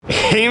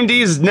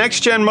AMD's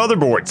next-gen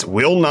motherboards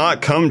will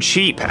not come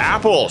cheap.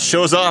 Apple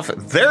shows off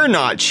their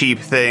not cheap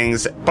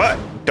things, but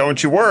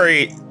don't you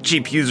worry,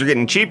 GPUs are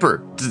getting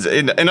cheaper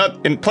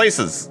in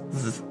places.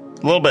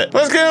 A little bit.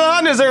 What's going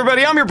on, news,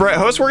 everybody? I'm your Brett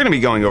host. We're going to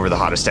be going over the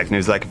hottest tech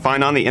news that I can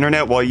find on the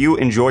internet while you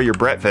enjoy your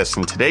breakfast.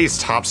 In today's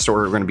top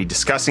story, we're going to be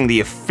discussing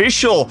the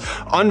official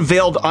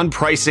unveiled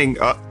pricing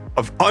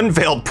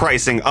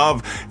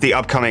of the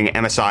upcoming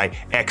MSI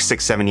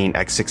X670 and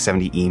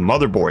X670E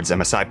motherboards.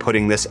 MSI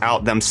putting this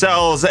out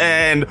themselves,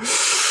 and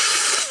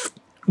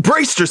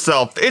brace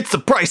yourself, it's a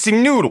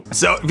pricing noodle.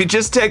 So if you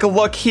just take a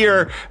look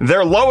here,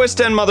 their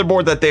lowest end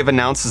motherboard that they've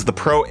announced is the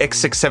Pro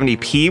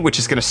X670P, which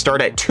is going to start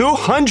at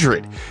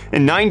 $290.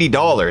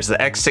 The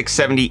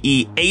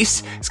X670E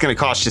Ace is going to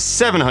cost you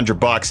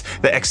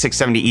 $700. The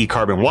X670E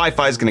Carbon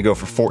Wi-Fi is going to go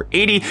for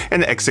 $480,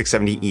 and the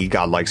X670E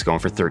Godlike is going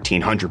for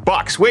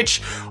 $1,300,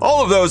 which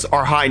all of those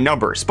are high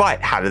numbers.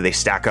 But how do they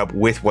stack up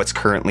with what's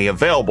currently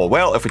available?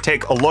 Well, if we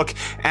take a look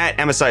at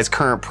MSI's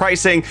current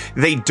pricing,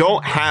 they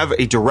don't have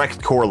a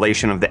direct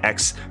correlation of the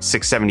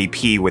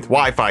X670P with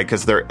Wi-Fi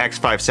because their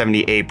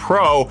X570A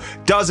Pro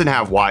doesn't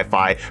have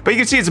Wi-Fi, but you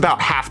can see it's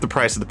about half the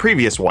price of the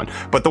previous one.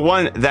 But the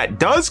one that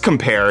does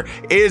compare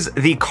is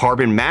the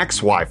Carbon Max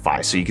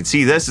Wi-Fi. So you can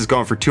see this is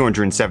going for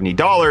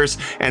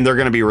 $270, and they're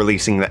going to be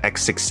releasing the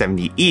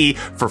X670E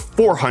for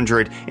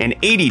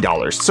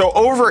 $480. So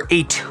over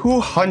a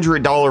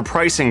 $200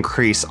 price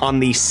increase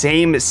on the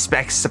same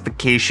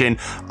specification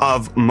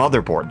of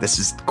motherboard. This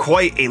is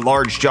quite a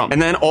large jump.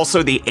 And then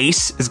also the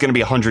Ace is going to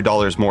be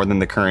 $100 more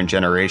than the current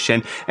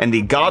generation, and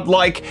the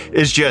Godlike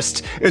is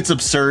just, it's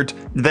absurd.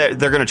 They're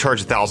going to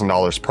charge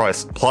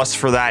 $1,000 plus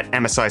for that.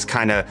 MSI's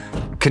kind of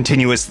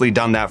continuously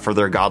done that for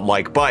their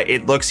Godlike, but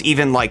it looks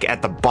even like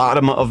at the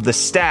bottom of the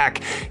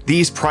stack,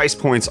 these price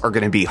points are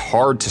going to be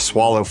hard to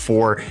swallow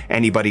for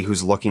anybody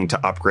who's looking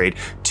to upgrade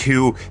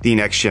to the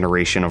next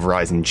generation of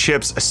Ryzen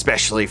chips,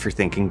 especially if you're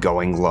thinking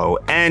going low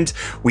end.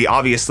 We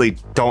obviously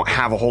don't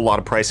have a whole lot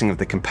of pricing of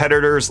the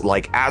competitors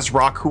like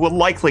ASRock, who will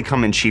likely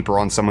come in cheaper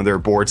on some of their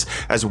boards,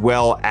 as well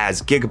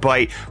as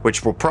Gigabyte,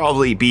 which will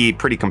probably be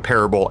pretty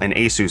comparable, and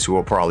Asus, who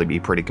will probably be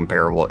pretty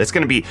comparable. It's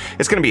going to be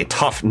a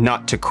tough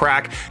nut to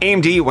crack.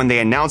 AMD, when they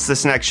announced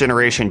this next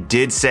generation,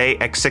 did say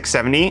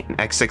X670 and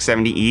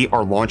X670E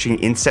are launching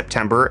in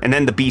September, and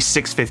then the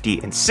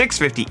B650 and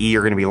 650E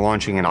are going to be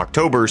launching in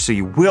October, so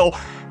you will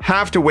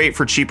have to wait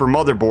for cheaper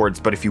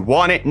motherboards, but if you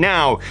want it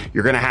now,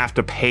 you're going to have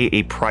to pay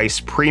a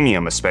price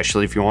premium,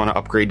 especially if you want to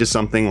upgrade to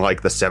something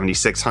like the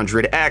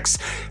 7600X.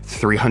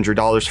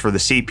 $300 for the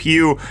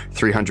CPU,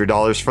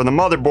 $300 for the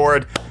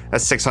motherboard.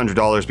 That's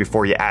 $600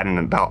 before you add in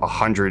about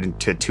 $100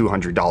 to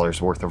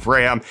 $200 worth of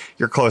RAM.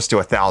 You're close to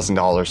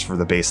 $1,000 for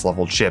the base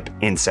level chip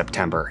in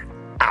September.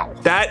 Ow.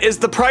 That is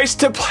the price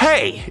to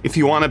pay if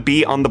you want to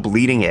be on the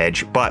bleeding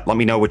edge. But let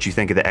me know what you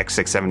think of the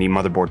X670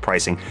 motherboard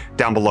pricing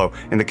down below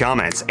in the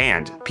comments.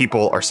 And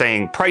people are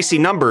saying pricey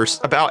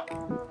numbers about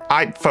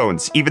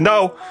iPhones. Even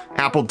though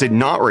Apple did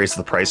not raise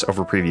the price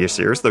over previous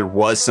years, there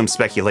was some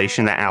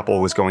speculation that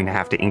Apple was going to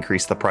have to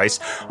increase the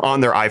price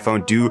on their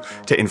iPhone due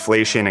to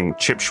inflation and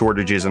chip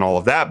shortages and all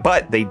of that,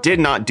 but they did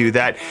not do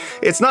that.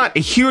 It's not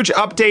a huge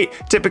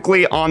update.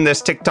 Typically on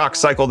this TikTok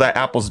cycle that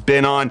Apple's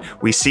been on,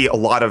 we see a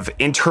lot of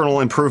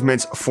internal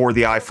improvements for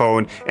the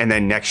iPhone, and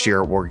then next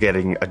year we're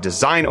getting a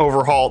design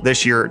overhaul.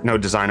 This year, no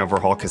design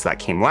overhaul because that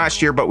came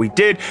last year, but we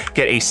did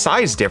get a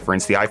size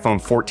difference. The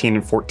iPhone 14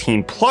 and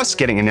 14 Plus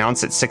getting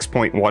announced at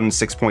 6.1 and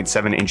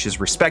 6.7 inches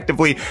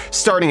respectively,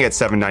 starting at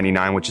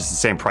 $799, which is the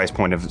same price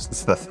point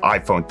as the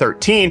iPhone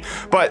 13.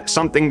 But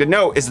something to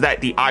note is that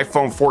the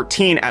iPhone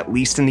 14, at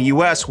least in the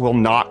US, will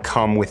not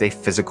come with a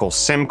physical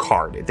SIM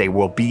card. They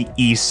will be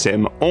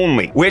eSIM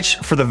only, which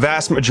for the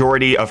vast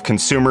majority of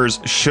consumers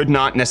should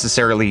not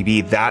necessarily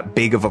be that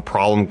big of a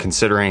problem,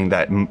 considering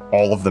that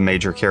all of the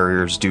major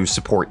carriers do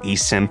support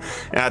eSIM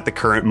at the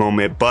current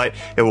moment, but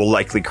it will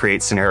likely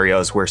create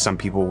scenarios where some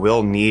people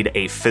will need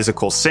a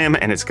physical SIM,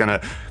 and it's going to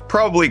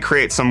probably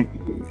create some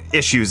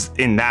issues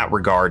in that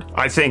regard.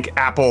 I think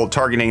Apple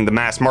targeting the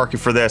mass market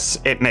for this,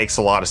 it makes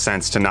a lot of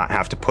sense to not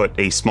have to put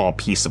a small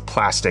piece of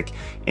plastic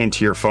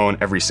into your phone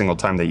every single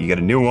time that you get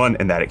a new one,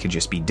 and that it could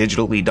just be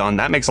digitally done.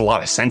 That makes a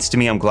lot of sense to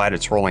me. I'm glad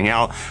it's rolling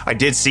out. I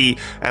did see,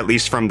 at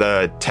least from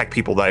the tech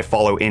people that I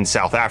follow in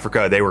South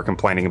Africa, they were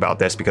complaining about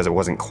this because it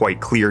wasn't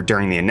quite clear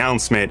during the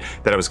announcement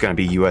that it was going to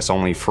be US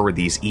only for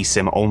these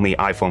eSIM only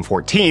iPhone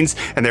 14s,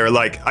 and they were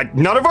like,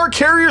 none of our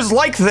carriers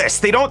like this.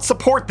 They don't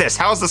support this.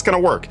 How is this going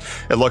to work?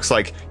 It looks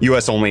like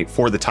US only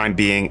for the time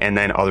being, and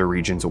then other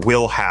regions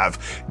will have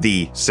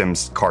the SIM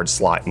card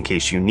slot in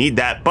case you need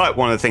that. But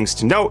one of the things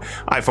to note,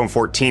 iPhone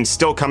 14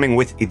 still coming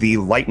with the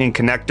Lightning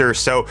connector,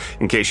 so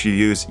in case you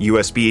use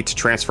USB to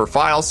transfer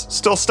files,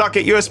 still stuck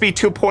at USB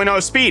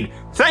 2.0 speed.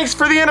 Thanks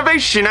for the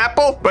innovation,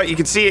 Apple. But you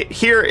can see it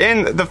here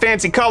in the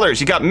fancy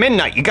colors. You got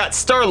midnight, you got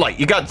starlight,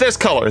 you got this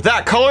color, and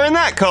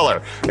that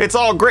color. It's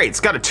all great. It's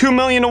got a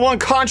 2,000,000:1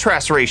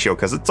 contrast ratio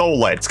because it's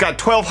OLED. It's got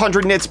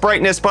 1200 nits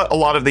brightness, but a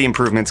lot of the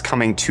improvements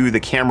coming to the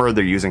camera.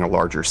 They're using a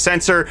larger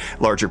sensor,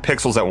 larger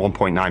pixels at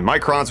 1.9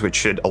 microns, which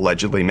should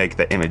allegedly make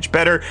the image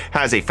better.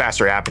 Has a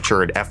faster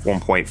aperture at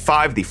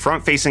f1.5. The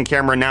front-facing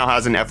camera now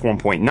has an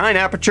f1.9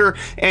 aperture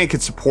and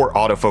can support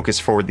autofocus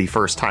for the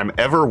first time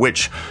ever,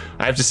 which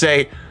I have to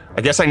say, I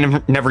guess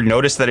I never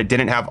noticed that it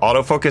didn't have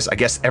autofocus. I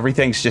guess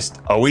everything's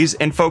just always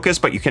in focus,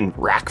 but you can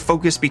rack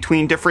focus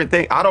between different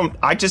things.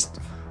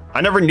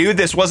 I never knew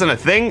this wasn't a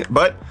thing,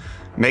 but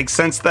makes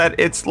sense that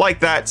it's like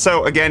that.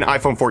 So again,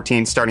 iPhone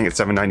 14 starting at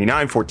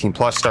 $799, 14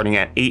 Plus starting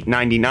at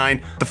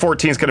 $899. The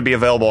 14 is going to be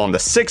available on the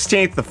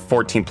 16th. The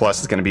 14 Plus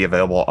is going to be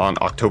available on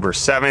October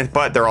 7th,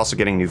 but they're also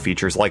getting new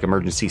features like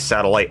emergency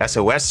satellite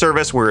SOS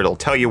service, where it'll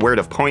tell you where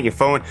to point your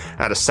phone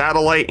at a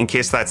satellite in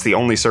case that's the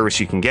only service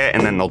you can get,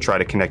 and then they'll try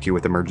to connect you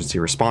with emergency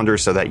responders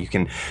so that you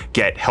can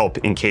get help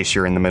in case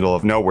you're in the middle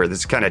of nowhere.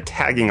 This is kind of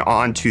tagging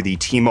on to the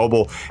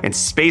T-Mobile and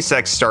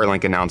SpaceX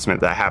Starlink announcement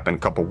that happened a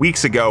couple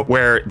weeks ago,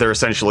 where they're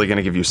essentially going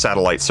to give you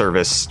satellite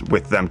service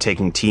with them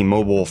taking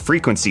T-Mobile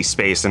frequency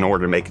space in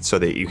order to make it so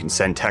that you can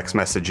send text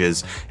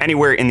messages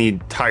anywhere in the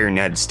entire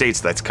United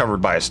States that's covered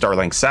by a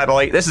Starlink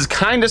satellite. This is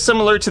kind of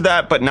similar to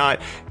that, but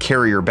not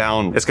carrier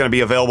bound. It's going to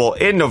be available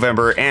in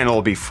November and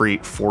it'll be free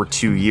for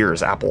 2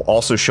 years. Apple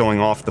also showing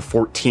off the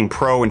 14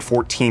 Pro and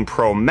 14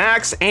 Pro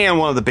Max, and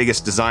one of the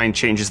biggest design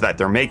changes that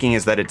they're making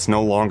is that it's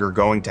no longer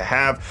going to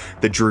have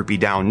the droopy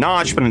down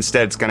notch, but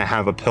instead it's going to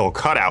have a pill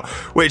cutout,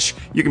 which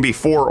you can be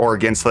for or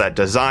against that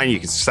design. You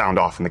can sound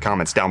off in the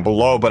comments down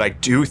below, but I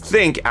do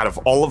think out of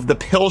all of the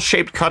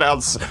pill-shaped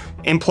cutouts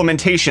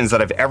implementations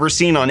that I've ever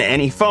seen on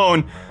any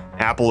phone,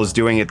 Apple is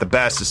doing it the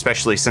best,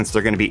 especially since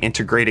they're going to be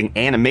integrating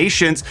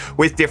animations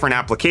with different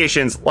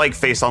applications like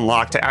Face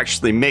Unlock to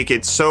actually make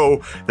it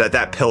so that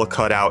that pill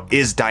cutout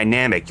is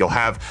dynamic. You'll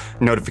have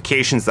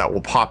notifications that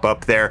will pop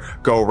up there,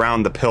 go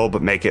around the pill,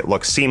 but make it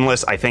look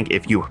seamless. I think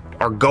if you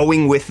are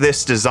going with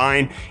this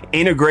design,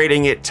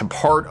 integrating it to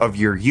part of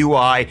your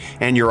UI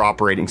and your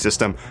operating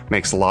system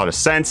makes a lot of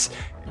sense.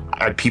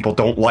 People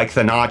don't like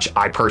the notch.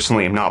 I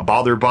personally am not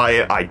bothered by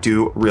it. I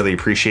do really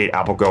appreciate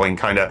Apple going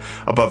kind of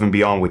above and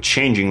beyond with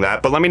changing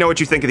that. But let me know what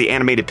you think of the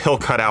animated pill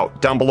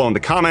cutout down below in the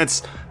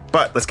comments.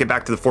 But let's get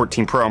back to the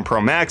 14 Pro and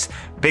Pro Max.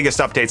 Biggest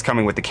updates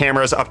coming with the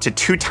cameras, up to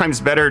 2 times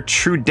better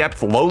true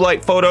depth low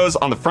light photos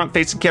on the front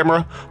facing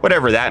camera,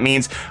 whatever that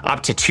means.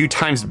 Up to 2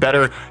 times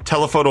better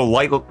telephoto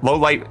low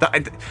light.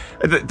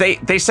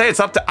 They say it's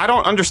up to, I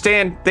don't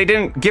understand. They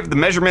didn't give the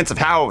measurements of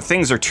how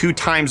things are 2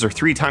 times or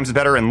 3 times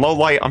better in low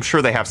light. I'm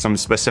sure they have some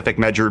specific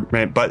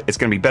measurement, but it's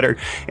going to be better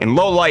in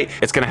low light.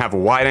 It's going to have a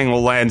wide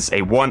angle lens,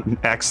 a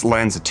 1x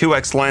lens, a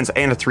 2x lens,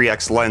 and a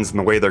 3x lens. And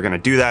the way they're going to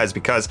do that is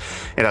because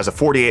it has a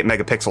 48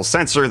 megapixel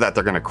sensor that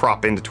they're going to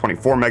crop into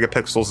 24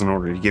 megapixels in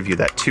order to give you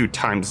that 2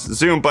 times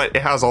zoom, but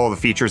it has all the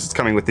features. It's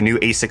coming with the new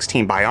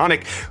A16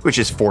 Bionic, which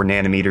is 4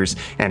 nanometers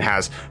and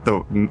has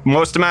the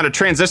most amount of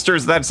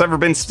transistors that's ever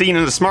been seen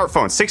in a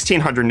smartphone.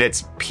 1600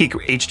 nits peak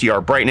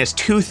HDR brightness,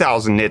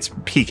 2000 nits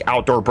peak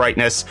outdoor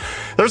brightness.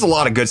 There's a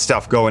lot of good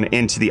stuff going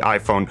into the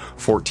iPhone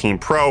 14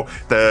 Pro.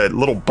 The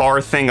little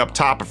bar thing up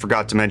top, I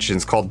forgot to mention,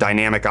 is called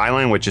Dynamic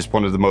Island, which is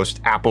one of the most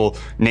Apple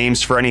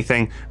names for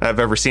anything I've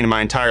ever seen in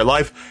my entire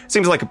life.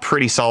 Seems like a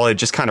pretty solid,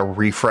 just kind of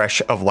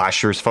refresh of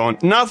last year's phone.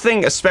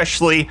 Nothing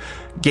especially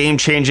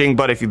game-changing,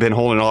 but if you've been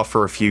holding off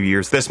for a few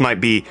years, this might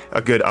be a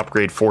good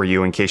upgrade for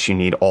you in case you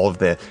need all of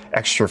the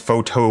extra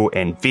photo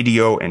and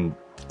video and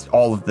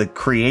all of the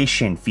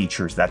creation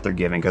features that they're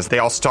giving, because they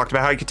also talked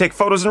about how you can take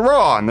photos in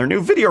RAW and their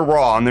new video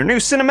RAW and their new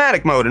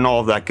cinematic mode and all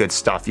of that good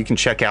stuff. You can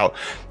check out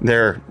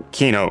their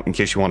keynote in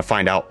case you want to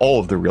find out all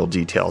of the real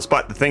details.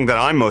 But the thing that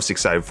I'm most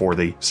excited for,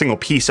 the single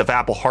piece of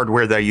Apple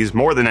hardware that I use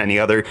more than any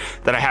other,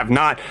 that I have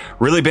not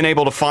really been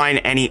able to find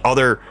any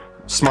other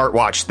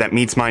smartwatch that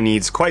meets my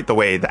needs quite the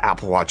way the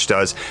Apple Watch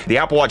does. The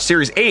Apple Watch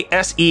Series 8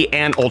 SE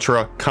and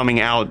Ultra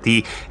coming out.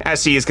 The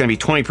SE is going to be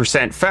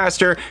 20%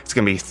 faster. It's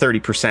going to be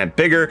 30%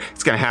 bigger.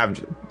 It's going to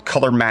have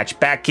color match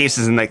back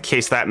cases in the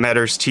case that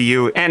matters to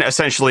you, and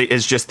essentially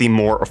is just the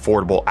more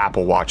affordable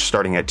Apple Watch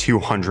starting at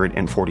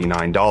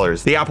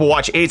 $249. The Apple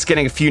Watch 8 is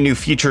getting a few new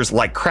features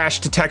like crash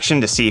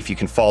detection to see if you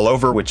can fall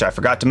over, which I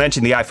forgot to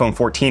mention the iPhone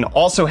 14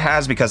 also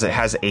has, because it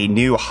has a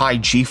new high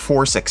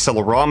G-force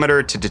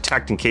accelerometer to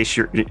detect in case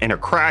you're in a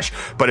crash,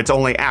 but it's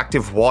only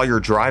active while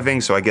you're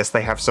driving, so I guess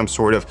they have some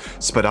sort of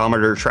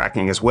speedometer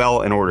tracking as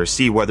well in order to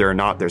see whether or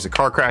not there's a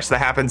car crash that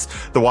happens.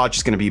 The watch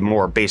is going to be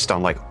more based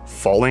on like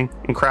falling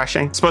and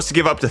crashing. supposed to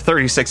give up to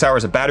 36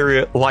 hours of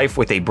battery life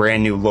with a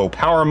brand new low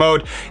power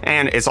mode,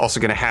 and it's also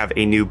going to have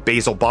a new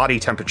basal body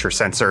temperature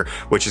sensor,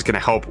 which is going to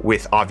help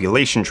with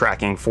ovulation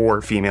tracking for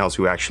females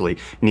who actually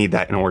need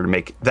that in order to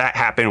make that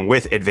happen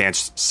with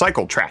advanced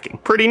cycle tracking.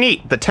 Pretty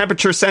neat. The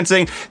temperature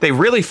sensing, they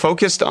really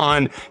focused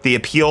on the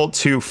appeal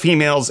to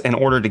females in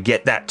order to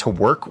get that to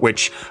work,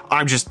 which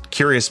I'm just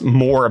curious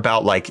more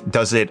about, like,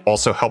 does it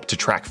also help to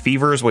track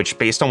fevers, which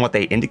based on what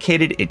they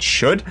indicated, it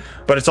should,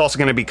 but it's also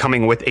going to be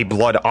coming with a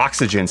blood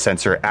oxygen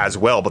sensor as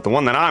well. But the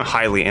one that I'm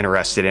highly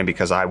interested in,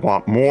 because I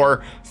want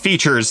more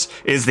features,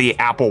 is the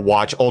Apple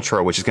Watch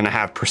Ultra, which is going to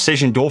have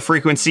precision dual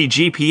frequency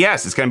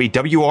GPS. It's going to be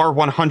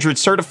WR100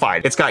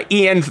 certified. It's got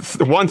EN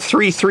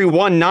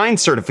 13319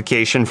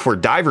 certification for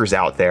divers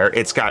out there.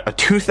 It's got a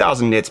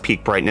 2000 nits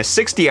peak brightness,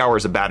 60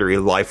 hours of battery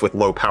life with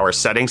low power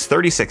settings,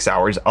 36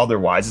 hours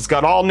otherwise. It's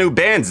got all new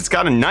bands. It's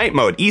got a night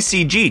mode,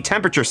 ECG,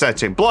 temperature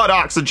sensing, blood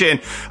oxygen,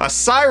 a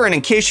siren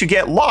in case you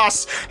get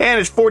lost, and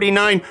it's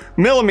 49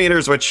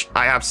 millimeters, which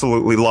I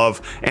absolutely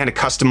love, and a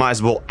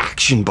customizable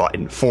action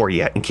button for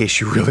you in case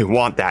you really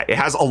want that. It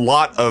has a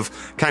lot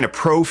of kind of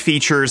pro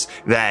features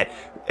that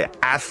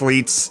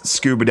athletes,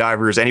 scuba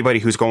divers, anybody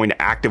who's going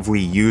to actively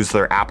use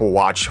their Apple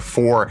Watch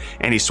for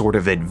any sort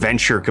of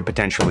adventure could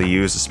potentially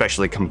use,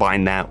 especially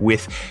combine that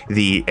with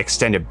the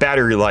extended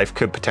battery life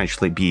could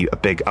potentially be a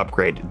big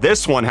upgrade.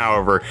 This one,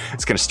 however,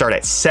 is going to start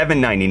at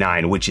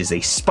 $7.99, which is a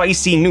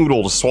spicy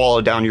noodle to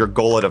swallow down your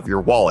gullet of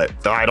your wallet.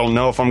 I don't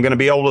know if I'm going to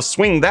be able to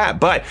swing that,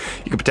 but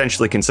you could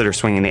potentially consider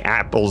swinging the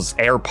Apple's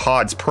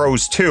AirPods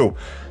Pros too.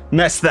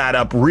 Messed that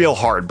up real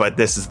hard, but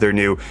this is their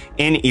new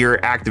in-ear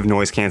active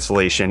noise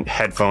cancellation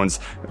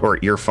headphones or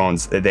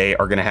earphones. They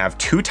are going to have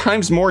 2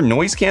 times more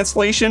noise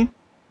cancellation.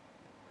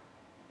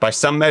 By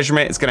some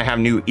measurement, it's going to have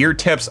new ear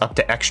tips up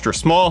to extra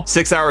small.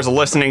 6 hours of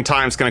listening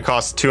time is going to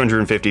cost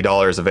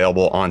 $250,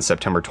 available on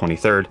September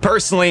 23rd.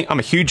 Personally, I'm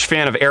a huge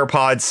fan of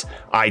AirPods.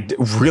 I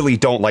really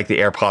don't like the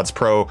AirPods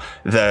Pro.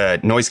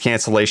 The noise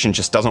cancellation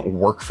just doesn't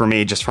work for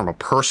me. Just from a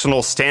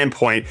personal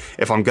standpoint,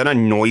 if I'm going to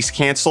noise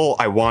cancel,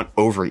 I want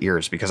over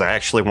ears because I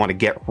actually want to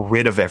get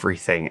rid of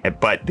everything.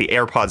 But the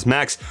AirPods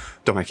Max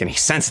don't make any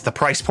sense at the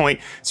price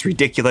point. It's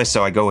ridiculous.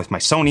 So I go with my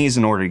Sonys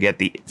in order to get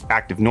the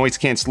active noise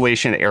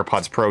cancellation. The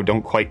AirPods Pro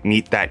don't quite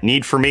meet that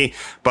need for me,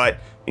 but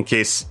in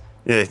case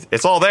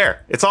it's all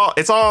there, it's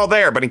all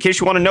there. But in case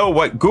you want to know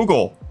what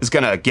Google is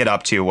going to get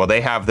up to, well,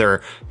 they have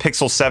their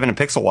Pixel 7 and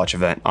Pixel Watch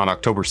event on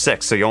October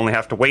 6th. So you only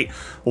have to wait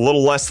a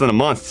little less than a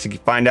month to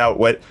find out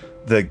what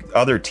the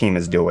other team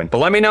is doing. But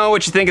let me know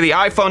what you think of the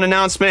iPhone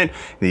announcement,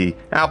 the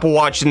Apple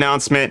Watch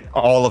announcement,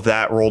 all of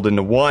that rolled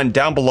into one.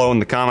 Down below in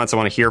the comments, I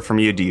want to hear from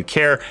you. Do you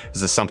care?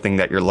 Is this something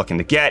that you're looking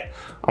to get?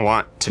 I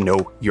want to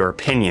know your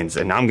opinions,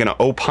 and I'm going to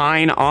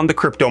opine on the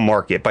crypto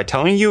market by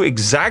telling you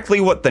exactly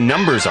what the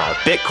numbers are.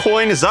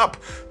 Bitcoin is up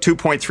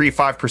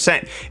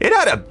 2.35%. It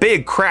had a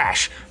big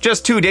crash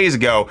just 2 days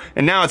ago,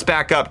 and now it's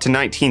back up to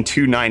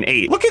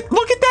 19,298. Look at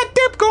that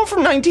dip go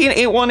from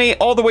 19,818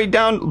 all the way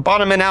down,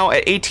 bottoming out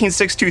at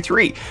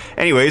 18,623.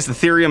 Anyways,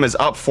 Ethereum is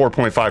up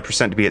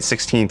 4.5% to be at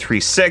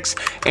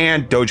 16.36,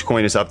 and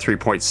Dogecoin is up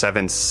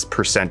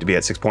 3.7% to be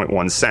at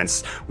 6.1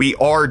 cents. We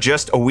are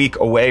just a week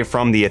away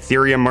from the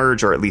Ethereum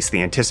merge, or at least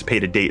the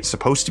anticipated date is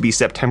supposed to be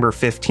September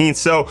 15th,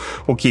 so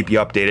we'll keep you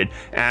updated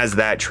as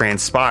that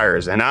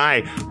transpires. And I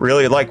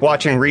really like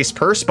watching Reese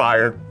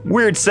perspire.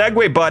 Weird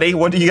segue, buddy.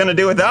 What are you going to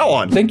do with that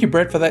one? Thank you,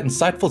 Brett, for that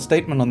insightful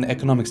statement on the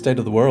economic state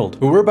of the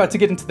world. We're about to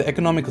get into the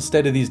economical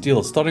state of these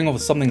deals, starting off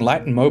with something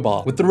light and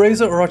mobile. With the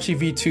Razer Orochi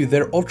V2,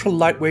 their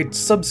ultra-lightweight,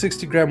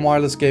 sub-60-gram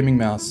wireless gaming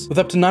mouse, with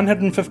up to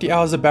 950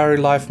 hours of battery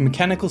life,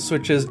 mechanical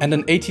switches, and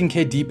an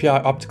 18K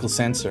DPI optical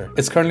sensor.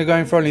 It's currently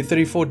going for only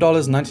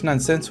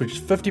 $34.99, which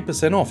is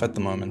 50% off at the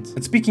moment.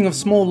 And speaking of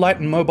small, light,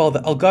 and mobile, the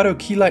Elgato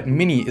Keylight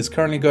Mini is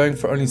currently going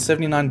for only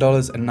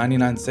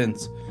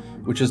 $79.99.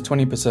 which is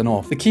 20%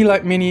 off. The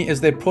Keylight Mini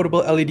is their portable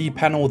LED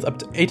panel with up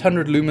to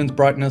 800 lumens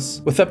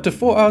brightness, with up to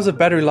 4 hours of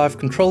battery life,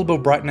 controllable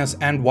brightness,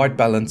 and white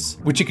balance,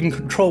 which you can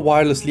control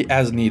wirelessly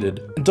as needed.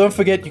 And don't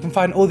forget, you can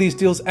find all these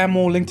deals and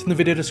more linked in the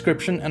video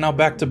description. And now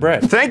back to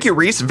Brett. Thank you,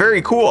 Reese.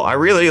 Very cool. I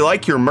really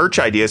like your merch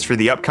ideas for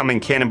the upcoming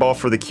Cannonball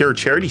for the Cure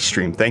charity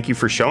stream. Thank you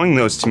for showing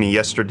those to me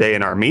yesterday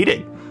in our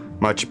meeting.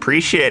 Much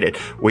appreciated.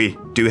 We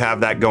do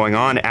have that going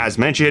on. As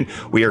mentioned,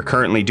 we are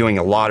currently doing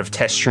a lot of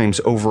test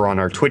streams over on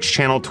our Twitch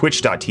channel,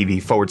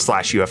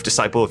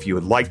 twitch.tv/UFDisciple, if you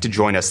would like to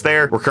join us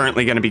there. We're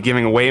currently going to be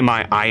giving away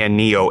my Aya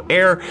Neo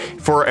Air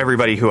for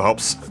everybody who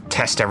helps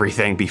test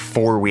everything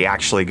before we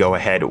actually go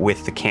ahead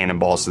with the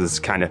Cannonball. So this is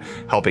kind of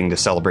helping to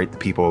celebrate the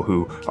people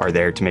who are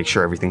there to make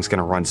sure everything's going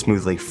to run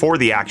smoothly for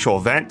the actual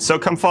event. So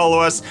come follow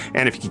us,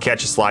 and if you can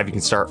catch us live, you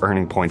can start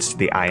earning points to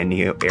the Aya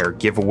Neo Air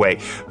giveaway.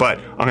 But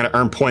I'm going to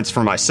earn points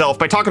for myself myself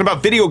by talking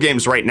about video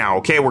games right now,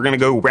 okay? We're gonna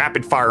go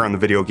rapid fire on the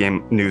video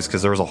game news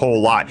because there's a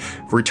whole lot.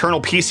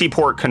 Returnal PC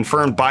port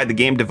confirmed by the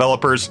game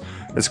developers.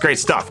 It's great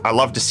stuff. I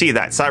love to see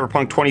that.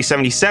 Cyberpunk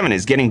 2077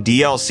 is getting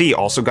DLC,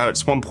 also got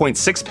its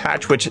 1.6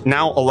 patch, which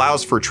now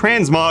allows for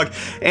transmog,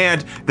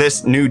 and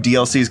this new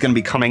DLC is going to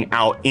be coming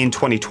out in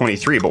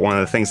 2023. But one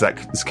of the things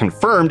that is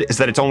confirmed is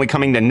that it's only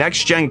coming to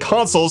next-gen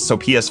consoles, so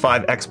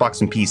PS5,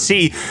 Xbox, and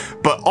PC,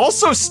 but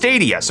also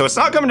Stadia. So it's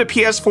not coming to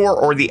PS4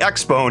 or the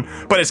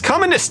Xbone, but it's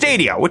coming to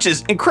Stadia, which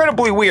is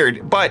incredibly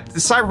weird. But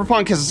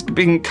Cyberpunk has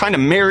been kind of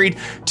married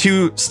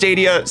to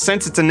Stadia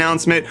since its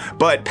announcement,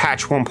 but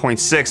patch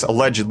 1.6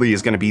 allegedly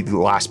is going to be the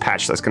last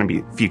patch that's going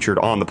to be featured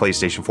on the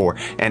PlayStation 4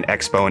 and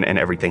Xbone, and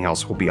everything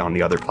else will be on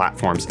the other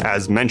platforms.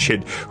 As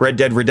mentioned, Red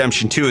Dead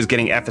Redemption 2 is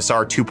getting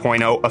FSR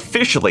 2.0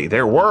 officially.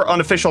 There were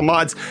unofficial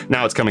mods.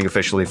 Now it's coming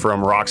officially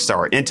from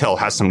Rockstar. Intel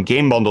has some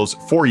game bundles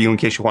for you in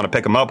case you want to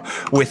pick them up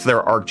with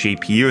their ARC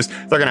GPUs.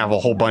 They're going to have a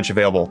whole bunch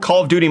available.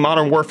 Call of Duty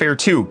Modern Warfare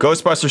 2,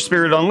 Ghostbusters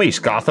Spirit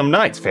Unleashed, Gotham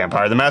Knights,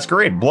 Vampire the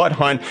Masquerade, Blood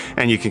Hunt,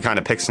 and you can kind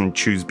of pick and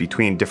choose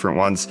between different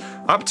ones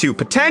up to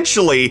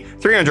potentially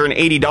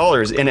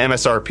 $380 in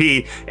MSRP.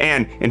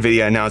 And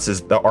NVIDIA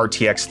announces the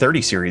RTX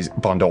 30 series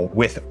bundle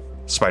with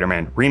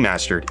Spider-Man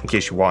Remastered, in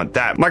case you want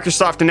that.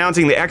 Microsoft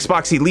announcing the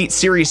Xbox Elite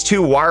Series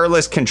 2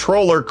 wireless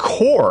controller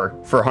core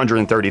for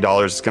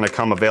 $130. It's going to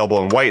come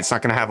available in white. It's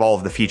not going to have all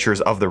of the features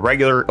of the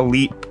regular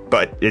Elite,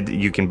 but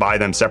you can buy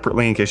them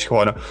separately in case you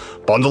want to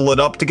bundle it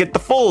up to get the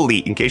full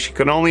Elite, in case you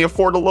can only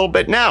afford a little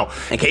bit now.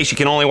 In case you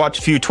can only watch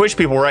a few Twitch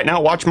people right now,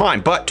 watch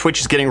mine. But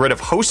Twitch is getting rid of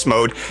host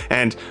mode,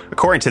 and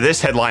according to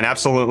this headline,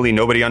 absolutely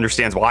nobody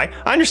understands why.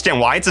 I understand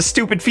why. It's a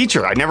stupid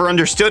feature. I never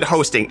understood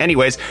hosting.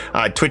 Anyways,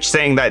 Twitch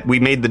saying that we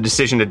made the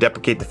decision to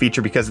deprecate the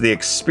feature because the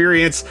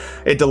experience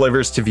it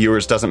delivers to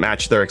viewers doesn't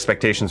match their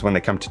expectations when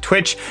they come to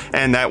Twitch,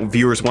 and that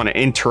viewers want to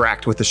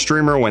interact with the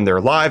streamer when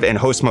they're live, and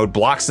host mode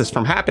blocks this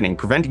from happening.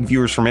 Preventing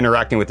viewers from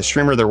interacting with the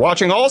streamer they're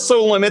watching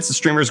also limits the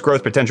streamer's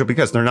growth potential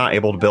because they're not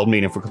able to build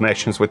meaningful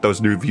connections with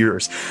those new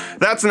viewers.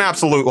 That's an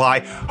absolute lie.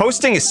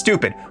 Hosting is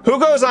stupid. Who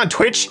goes on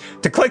Twitch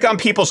to click on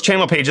people's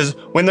channel pages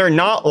when they're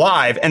not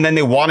live and then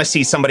they want to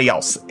see somebody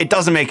else? It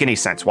doesn't make any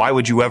sense. Why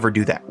would you ever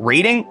do that?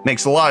 Rating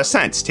makes a lot of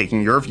sense.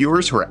 Taking your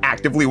viewers who are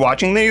actively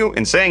watching you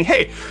and saying,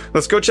 hey,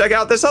 let's go check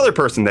out this other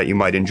person that you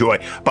might enjoy.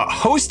 But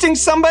hosting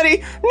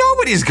somebody,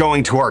 nobody's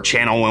going to our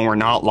channel when we're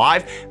not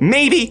live.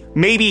 Maybe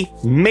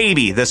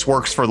this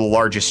works for the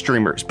largest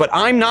streamers, but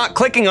I'm not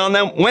clicking on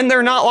them when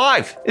they're not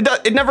live.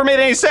 It never made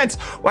any sense.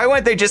 Why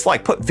wouldn't they just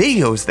like put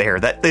videos there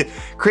that the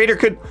creator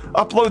could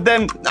upload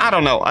them? I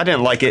don't know. I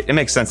didn't like it. It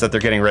makes sense that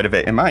they're getting rid of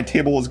it, and my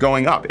table is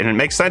going up, and it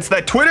makes sense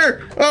that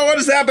Twitter, oh, what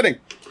is happening?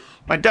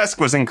 My desk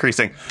was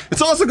increasing.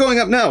 It's also going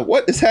up now.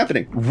 What is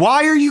happening?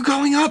 Why are you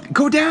going up?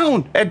 Go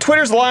down. And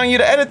Twitter's allowing you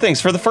to edit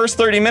things for the first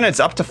 30 minutes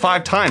up to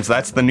 5 times.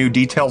 That's the new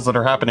details that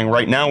are happening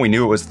right now. We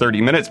knew it was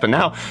 30 minutes, but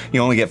now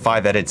you only get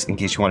 5 edits. In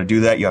case you want to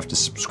do that, you have to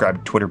subscribe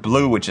to Twitter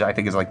Blue, which I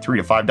think is like $3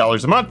 to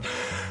 $5 a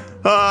month.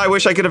 I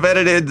wish I could have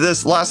edited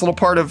this last little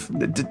part of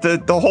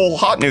the whole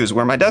hot news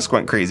where my desk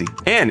went crazy.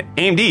 And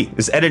AMD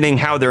is editing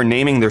how they're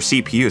naming their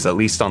CPUs, at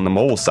least on the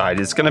mobile side.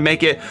 It's going to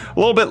make it a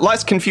little bit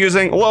less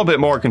confusing, a little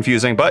bit more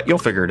confusing, but you'll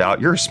figure it out.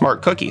 You're a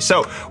smart cookie.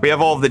 So we have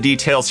all of the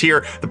details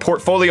here. The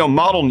portfolio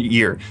model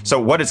year.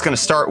 So what it's going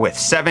to start with.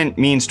 7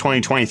 means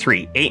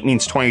 2023. 8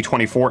 means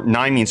 2024.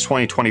 9 means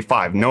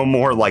 2025. No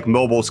more like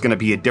mobile is going to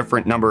be a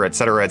different number,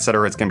 etc.,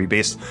 etc. It's going to be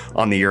based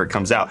on the year it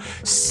comes out.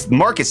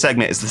 Market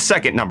segment is the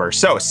second number.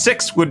 So 6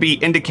 would be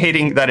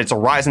indicating that it's a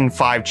Ryzen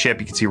 5 chip.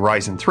 You can see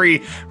Ryzen 3,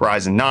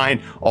 Ryzen 9.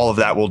 All of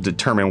that will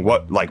determine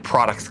what like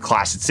product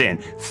class it's in.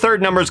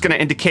 Third number is going to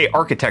indicate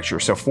architecture.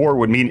 So 4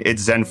 would mean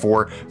it's Zen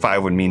 4,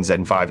 5 would mean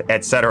Zen 5,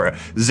 etc.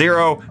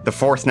 0, the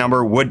fourth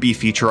number, would be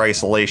feature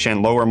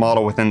isolation, lower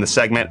model within the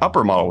segment,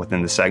 upper model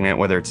within the segment,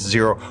 whether it's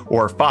 0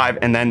 or 5.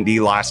 And then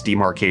the last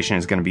demarcation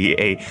is going to be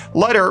a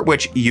letter,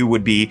 which you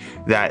would be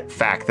that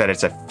fact that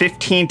it's a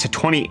 15 to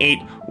 28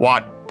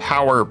 watt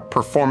power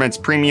performance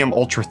premium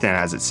ultra thin,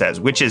 as it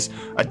says, which is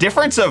a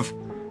difference of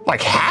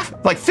like half.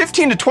 Like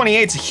 15 to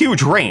 28 is a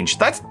huge range.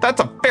 That's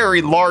a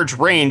very large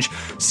range.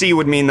 C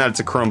would mean that it's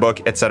a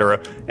Chromebook,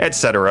 etc.,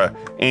 etc.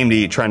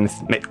 AMD trying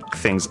to make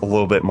things a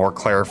little bit more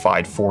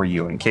clarified for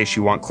you. In case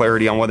you want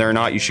clarity on whether or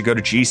not you should go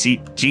to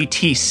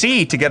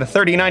GTC to get a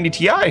 3090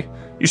 Ti,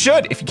 you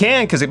should if you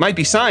can, because it might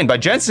be signed by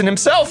Jensen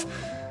himself.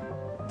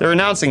 They're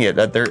announcing it,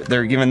 that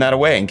they're giving that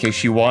away in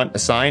case you want a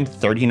signed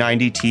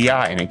 3090 Ti,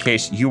 and in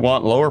case you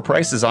want lower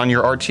prices on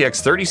your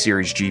RTX 30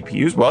 series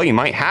GPUs, well, you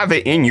might have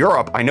it in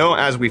Europe. I know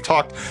as we've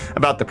talked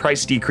about the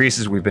price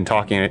decreases, we've been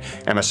talking at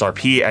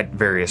MSRP at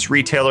various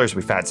retailers.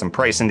 We've had some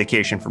price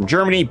indication from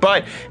Germany,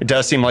 but it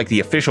does seem like the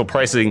official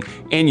pricing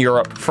in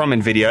Europe from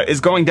NVIDIA is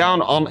going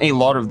down on a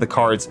lot of the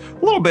cards,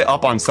 a little bit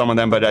up on some of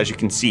them, but as you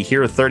can see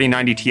here,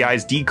 3090 Ti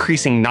is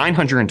decreasing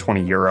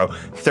 €920,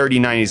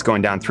 3090 is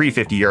going down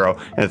 €350,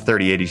 and the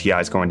 3080 3080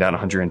 Ti is going down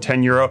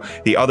 110 euro.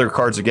 The other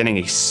cards are getting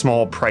a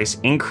small price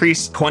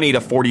increase, 20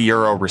 to 40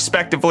 euro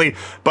respectively,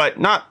 but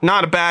not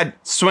a bad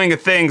swing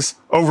of things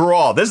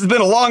overall. This has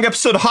been a long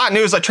episode of Hot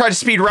News. I tried to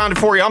speed around it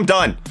for you. I'm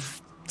done.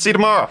 See you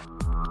tomorrow.